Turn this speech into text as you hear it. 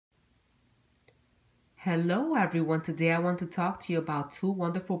Hello everyone, today I want to talk to you about two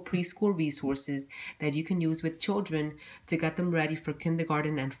wonderful preschool resources that you can use with children to get them ready for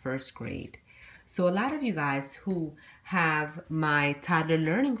kindergarten and first grade. So a lot of you guys who have my toddler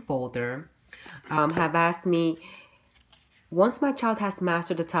learning folder have asked me, once my child has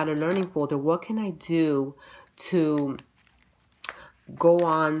mastered the toddler learning folder, what can I do to go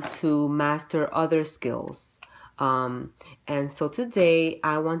on to master other skills? And so today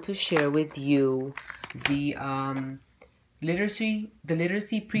I want to share with you the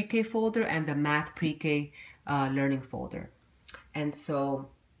literacy pre-K folder and the math pre-K learning folder. And so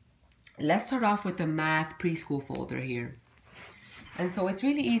let's start off with the math preschool folder here. And so it's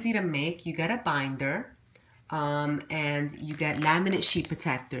really easy to make. You get a binder and you get laminate sheet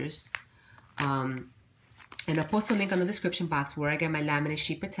protectors. And I'll post a link on the description box where I get my laminate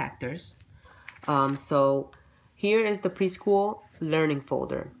sheet protectors. So here is the preschool learning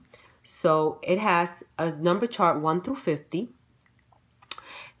folder. So it has a number chart 1 through 50.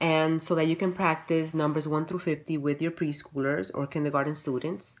 And so that you can practice numbers 1 through 50 with your preschoolers or kindergarten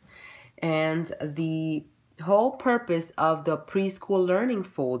students. And the whole purpose of the preschool learning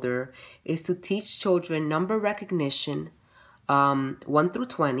folder is to teach children number recognition 1 through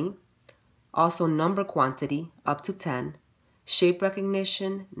 20. Also number quantity up to 10, shape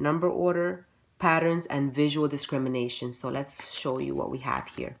recognition, number order, patterns, and visual discrimination. So let's show you what we have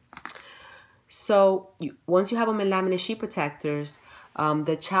here. So once you have them in laminate sheet protectors,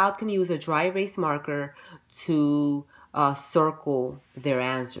 the child can use a dry erase marker to circle their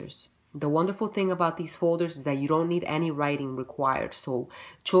answers. The wonderful thing about these folders is that you don't need any writing required. So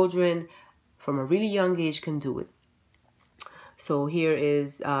children from a really young age can do it. So here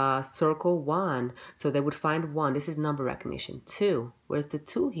is circle 1. So they would find 1. This is number recognition. 2. Where's the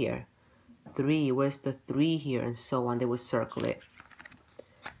 2 here? 3. Where's the 3 here? And so on. They would circle it.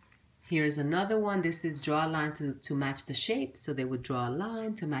 Here's another one. This is draw a line to match the shape. So they would draw a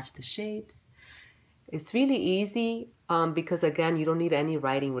line to match the shapes. It's really easy because, again, you don't need any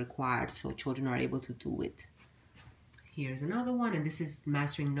writing required. So children are able to do it. Here's another one. And this is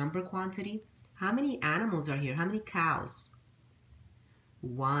mastering number quantity. How many animals are here? How many cows?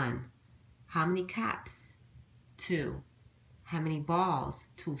 1. How many caps? 2. How many balls?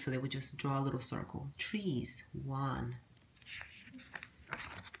 2. So they would just draw a little circle. Trees. 1.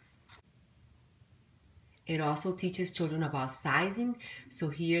 It also teaches children about sizing. So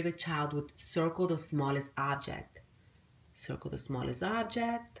here the child would circle the smallest object. Circle the smallest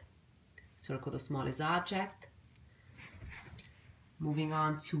object. Circle the smallest object. Moving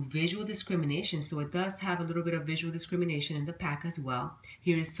on to visual discrimination. So it does have a little bit of visual discrimination in the pack as well.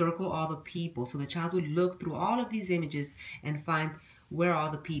 Here is circle all the people. So the child would look through all of these images and find where are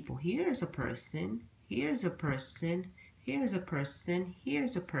all the people. Here's a person. Here's a person. Here's a person.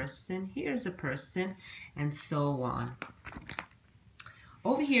 Here's a person. Here's a person. And so on.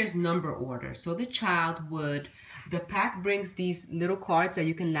 Over here is number order. So the child would, the pack brings these little cards that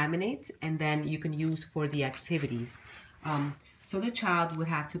you can laminate and then you can use for the activities. So the child would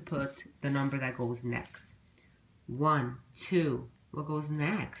have to put the number that goes next. 1, 2, what goes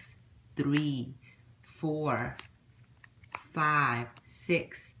next? 3, 4, 5,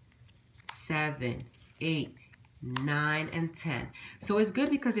 6, 7, 8, 9, and 10. So it's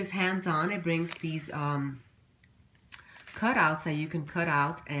good because it's hands-on. It brings these cutouts that you can cut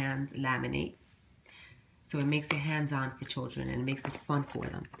out and laminate. So it makes it hands-on for children and it makes it fun for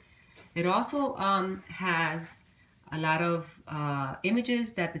them. It also has a lot of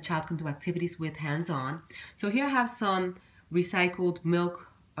images that the child can do activities with hands-on. So here I have some recycled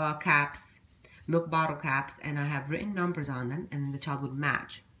milk caps, milk bottle caps, and I have written numbers on them, and the child would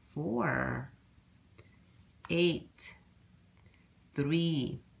match. 4, 8,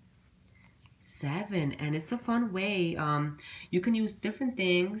 3, 7, and it's a fun way. You can use different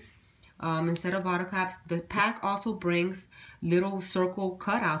things. Instead of bottle caps, the pack also brings little circle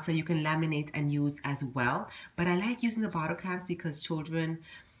cutouts that you can laminate and use as well. But I like using the bottle caps because children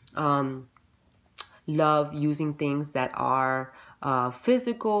love using things that are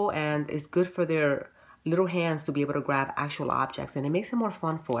physical, and it's good for their little hands to be able to grab actual objects, and it makes it more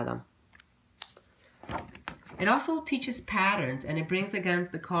fun for them. It also teaches patterns, and it brings again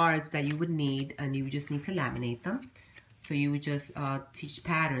the cards that you would need, and you just need to laminate them. So you would just teach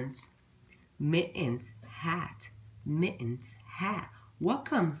patterns. Mittens, hat, mittens, hat. What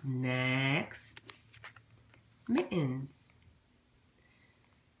comes next? Mittens.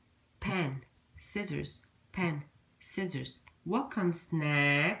 Pen, scissors, pen, scissors. What comes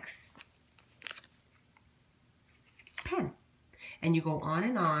next? Pen. And you go on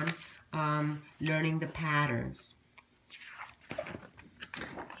and on learning the patterns.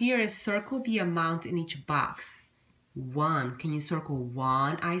 here is circle the amount in each box. 1, can you circle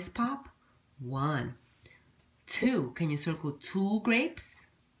 1 ice pop? 1. 2, can you circle 2 grapes?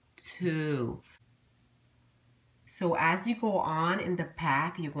 2. So as you go on in the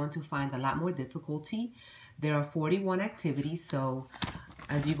pack, you're going to find a lot more difficulty. There are 41 activities, so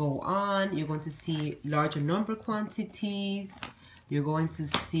as you go on, you're going to see larger number quantities. You're going to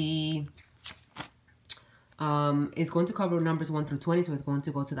see, it's going to cover numbers 1 through 20, so it's going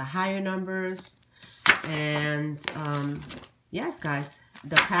to go to the higher numbers. And yes, guys,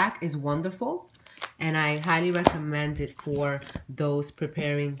 the pack is wonderful, and I highly recommend it for those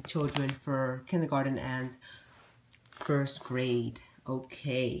preparing children for kindergarten and first grade.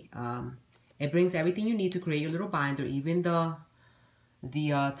 Okay, it brings everything you need to create your little binder, even the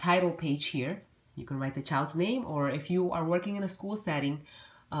title page here. You can write the child's name, or if you are working in a school setting,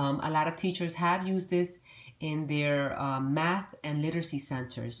 a lot of teachers have used this in their math and literacy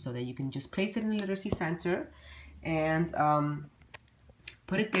centers, so that you can just place it in the literacy center and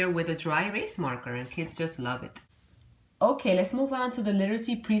put it there with a dry erase marker, and kids just love it. Okay, let's move on to the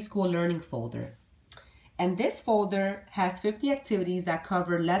literacy preschool learning folder. And this folder has 50 activities that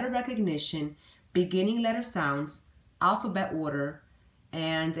cover letter recognition, beginning letter sounds, alphabet order,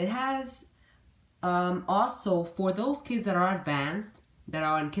 and it has also for those kids that are advanced, that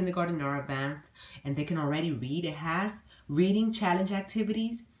are in kindergarten or advanced, and they can already read, it has reading challenge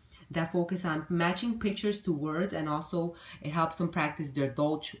activities that focus on matching pictures to words, and also it helps them practice their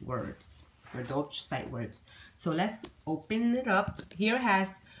Dolch words, their Dolch sight words. So let's open it up. Here it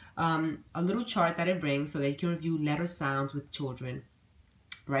has a little chart that it brings so that you can review letter sounds with children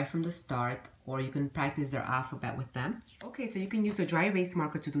right from the start, or you can practice their alphabet with them. Okay, so you can use a dry erase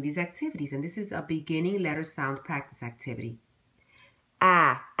marker to do these activities, and this is a beginning letter sound practice activity.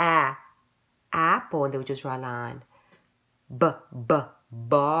 Apple, and they would just draw a line.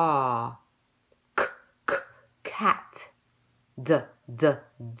 Ball. Cat.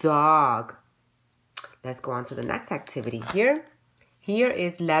 Dog. Let's go on to the next activity here. Here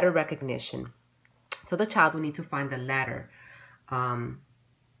is letter recognition. So the child will need to find the letter.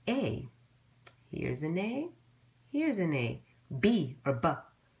 A. Here's an A. Here's an A. B or B.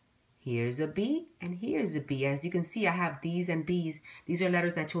 Here's a B and here's a B. As you can see, I have D's and B's. These are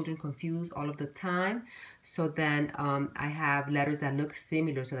letters that children confuse all of the time. So then I have letters that look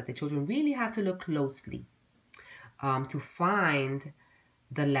similar, so that the children really have to look closely to find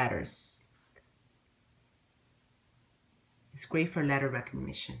the letters. It's great for letter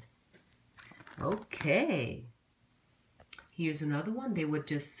recognition. Okay. Here's another one. They would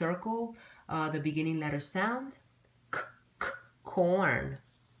just circle the beginning letter sound. Corn.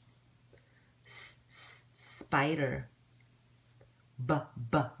 Spider.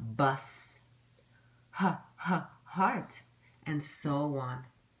 Bus. Heart. And so on.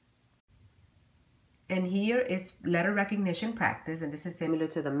 And here is letter recognition practice, and this is similar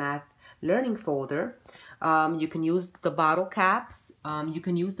to the math learning folder. You can use the bottle caps, you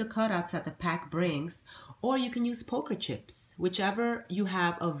can use the cutouts that the pack brings, or you can use poker chips, whichever you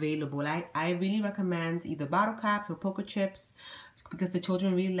have available. I really recommend either bottle caps or poker chips, because the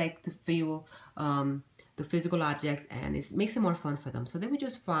children really like to feel the physical objects, and it makes it more fun for them. So they would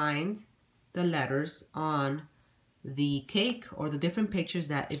just find the letters on the cake or the different pictures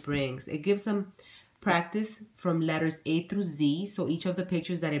that it brings. It gives them practice from letters A through Z. So each of the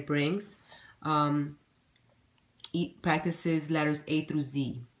pictures that it brings practices letters A through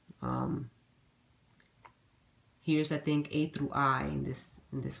Z. Here's, I think, A through I in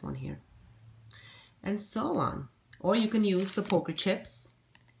this one here, and so on. Or you can use the poker chips,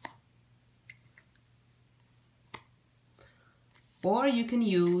 or you can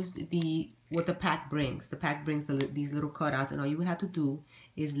use what the pack brings. The pack brings these little cutouts, and all you would have to do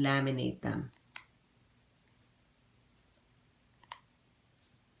is laminate them.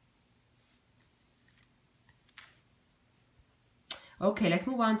 Okay, let's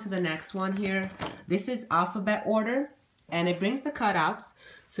move on to the next one here. This is alphabet order, and it brings the cutouts.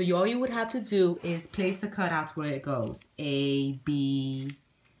 So all you would have to do is place the cutouts where it goes. A, B,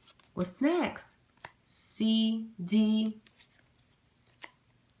 what's next? C, D,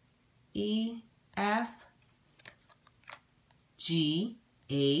 E, F, G,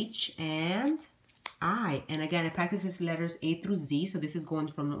 H, and I. And again, it practices letters A through Z, so this is going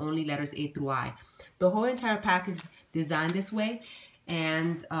from only letters A through I. The whole entire pack is designed this way,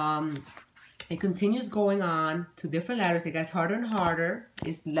 and it continues going on to different letters. It gets harder and harder.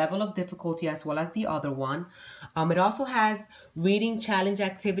 It's level of difficulty as well as the other one. It also has reading challenge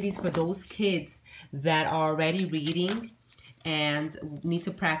activities for those kids that are already reading and need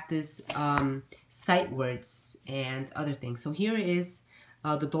to practice sight words and other things. So here is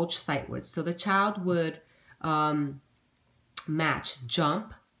the Deutsch sight words. So the child would match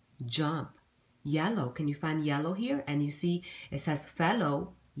jump, jump. Yellow, can you find yellow here? And you see it says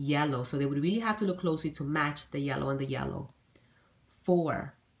fellow, yellow. So they would really have to look closely to match the yellow and the yellow.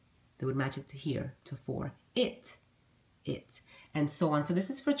 For, they would match it to here, to for. It, and so on. So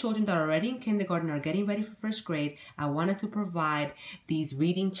this is for children that are already in kindergarten or getting ready for first grade. I wanted to provide these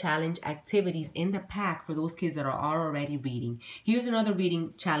reading challenge activities in the pack for those kids that are already reading. Here's another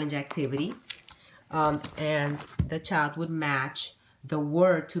reading challenge activity. And the child would match the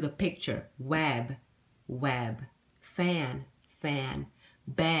word to the picture. Web, web. Fan, fan.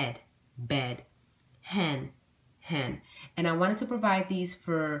 Bed, bed. Hen, hen. And I wanted to provide these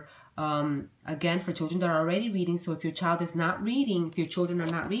for, again, for children that are already reading. So if your child is not reading, if your children are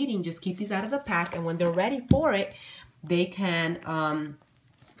not reading, just keep these out of the pack. And when they're ready for it, they can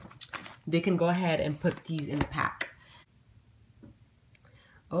go ahead and put these in the pack.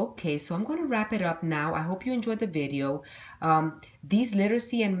 Okay, so I'm going to wrap it up now. I hope you enjoyed the video. These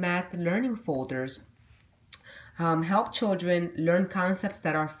literacy and math learning folders help children learn concepts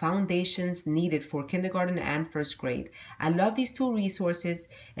that are foundations needed for kindergarten and first grade. I love these two resources,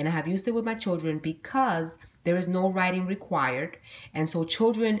 and I have used it with my children because there is no writing required. And so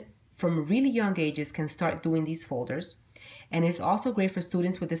children from really young ages can start doing these folders. And it's also great for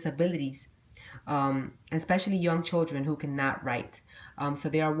students with disabilities, especially young children who cannot write. So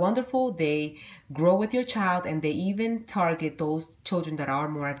they are wonderful. They grow with your child, and they even target those children that are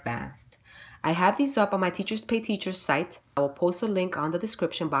more advanced. I have these up on my Teachers Pay Teachers site. I will post a link on the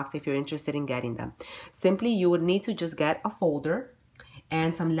description box if you're interested in getting them. Simply, you would need to just get a folder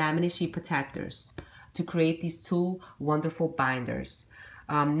and some laminate sheet protectors to create these two wonderful binders.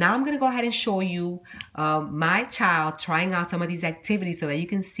 Now I'm going to go ahead and show you my child trying out some of these activities so that you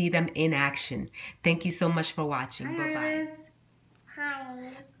can see them in action. Thank you so much for watching. Hi, bye-bye. Iris.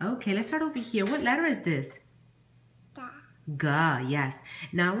 Hi. Okay, let's start over here. What letter is this? G. G, yes.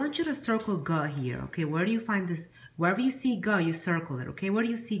 Now I want you to circle G here. Okay, where do you find this? Wherever you see G, you circle it. Okay, where do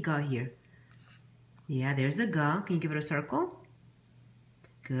you see G here? Yeah, there's a G. Can you give it a circle?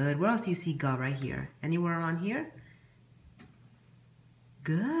 Good. Where else do you see G right here? Anywhere around here?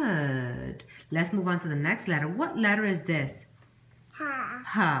 Good. Let's move on to the next letter. What letter is this? H.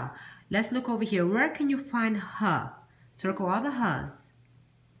 H. Let's look over here. Where can you find H? Circle all the H's.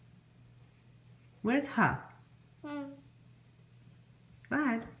 Where's H? Go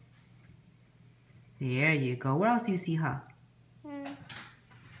ahead. There you go. Where else do you see H?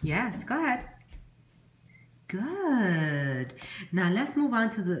 Yes, go ahead. Good. Now let's move on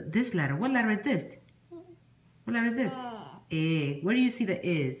to this letter. What letter is this? What letter is this? A. Where do you see the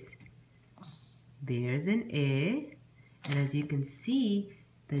is? There's an A. And as you can see,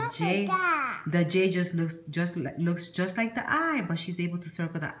 the J just looks just like the I, but she's able to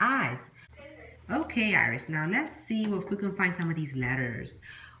circle the I's. Okay, Iris, now let's see if we can find some of these letters.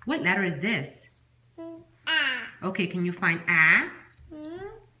 What letter is this? A. Okay, can you find A?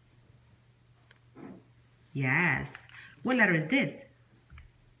 Yes. What letter is this?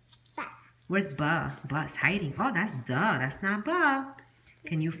 B. Where's B? B's hiding. Oh, that's duh. That's not B.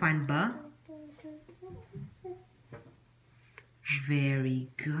 Can you find B? Very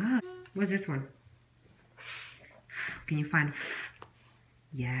good. What's this one? Can you find?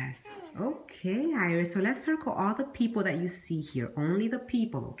 Yes. Okay, Iris. So let's circle all the people that you see here. Only the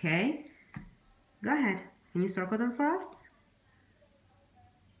people, okay? Go ahead. Can you circle them for us?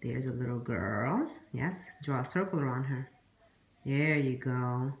 There's a little girl. Yes. Draw a circle around her. There you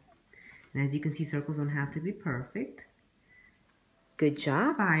go. And as you can see, circles don't have to be perfect. Good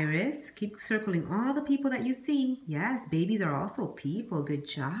job, Iris. Keep circling all the people that you see. Yes, babies are also people. Good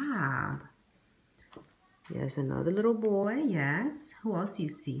job. There's another little boy. Yes. Who else do you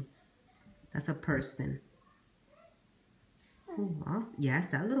see? That's a person. Who else? Yes,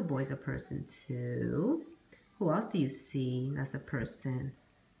 that little boy's a person too. Who else do you see? That's a person.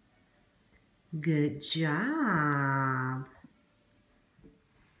 Good job.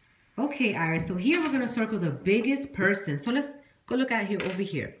 Okay, Iris. So here we're going to circle the biggest person. So let's go look at here over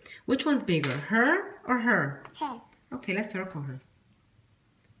here. Which one's bigger, her or her? Her. Okay, let's circle her.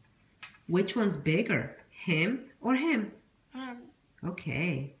 Which one's bigger, him or him? Him.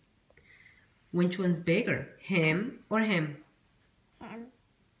 Okay. Which one's bigger, him or him? Him.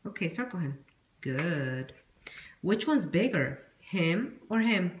 Okay, circle him. Good. Which one's bigger, him or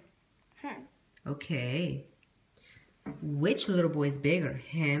him? Him. Okay. Which little boy is bigger,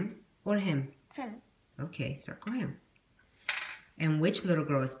 him or him? Him. Okay, circle him. And which little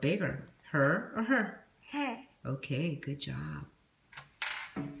girl is bigger, her or her? Her. Okay, good job.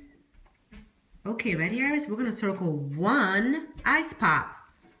 Okay, ready, Iris? We're gonna circle one ice pop.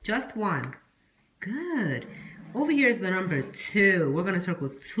 Just one. Good. Over here is the number 2. We're gonna circle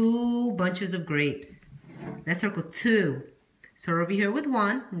 2 bunches of grapes. Let's circle 2. So over here with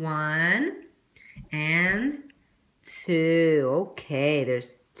 1. 1 and 2. Okay,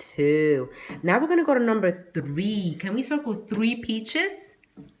 there's 2. Now we're gonna go to number 3. Can we circle 3 peaches?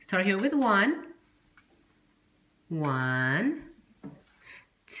 Start here with 1. 1,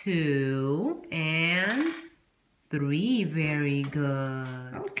 2, and 3. Very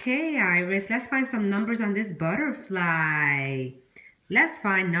good. Okay, Iris, let's find some numbers on this butterfly. Let's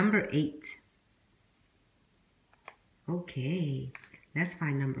find number 8. Okay, let's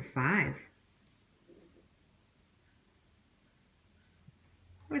find number 5.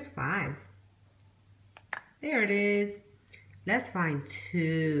 Where's 5? There it is. Let's find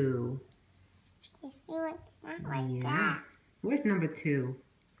 2. You see what? Not like that. Yes. Where's number 2?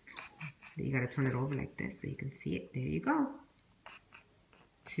 You gotta turn it over like this so you can see it. There you go.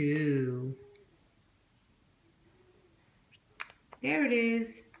 2. There it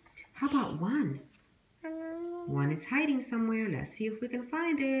is. How about 1? 1 is hiding somewhere. Let's see if we can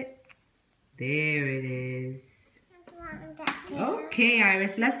find it. There it is. Okay,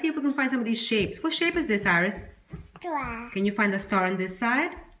 Iris. Let's see if we can find some of these shapes. What shape is this, Iris? Star. Can you find the star on this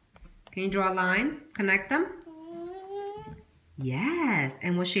side? Can you draw a line? Connect them? Yes.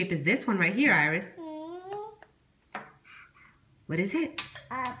 And what shape is this one right here, Iris? What is it?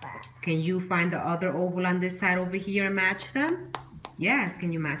 Can you find the other oval on this side over here and match them? Yes.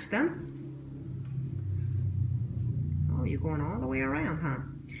 Can you match them? Oh, you're going all the way around, huh?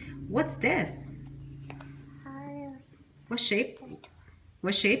 What's this? What shape?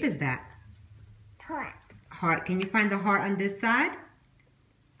 What shape is that? Heart. Heart. Can you find the heart on this side?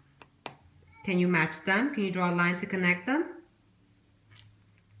 Can you match them? Can you draw a line to connect them?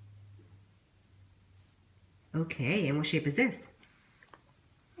 Okay, and what shape is this?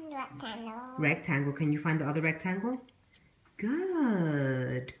 Rectangle. Rectangle. Can you find the other rectangle?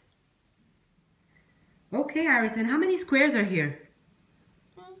 Good. Okay, Iris, and how many squares are here?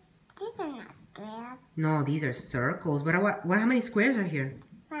 These are not squares. No, these are circles. But how many squares are here?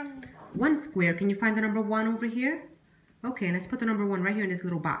 1. 1 square. Can you find the number 1 over here? Okay, let's put the number 1 right here in this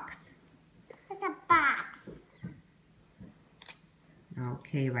little box. There's a box.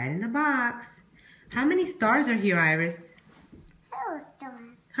 Okay, right in the box. How many stars are here, Iris? Oh,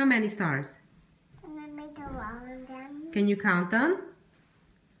 stars. How many stars? Can I make a wall of them? Can you count them?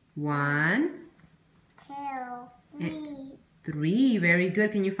 1, 2, 3. 3. Very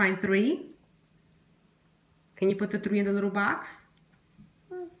good. Can you find 3? Can you put the 3 in the little box?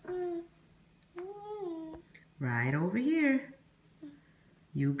 Right over here.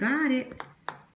 You got it.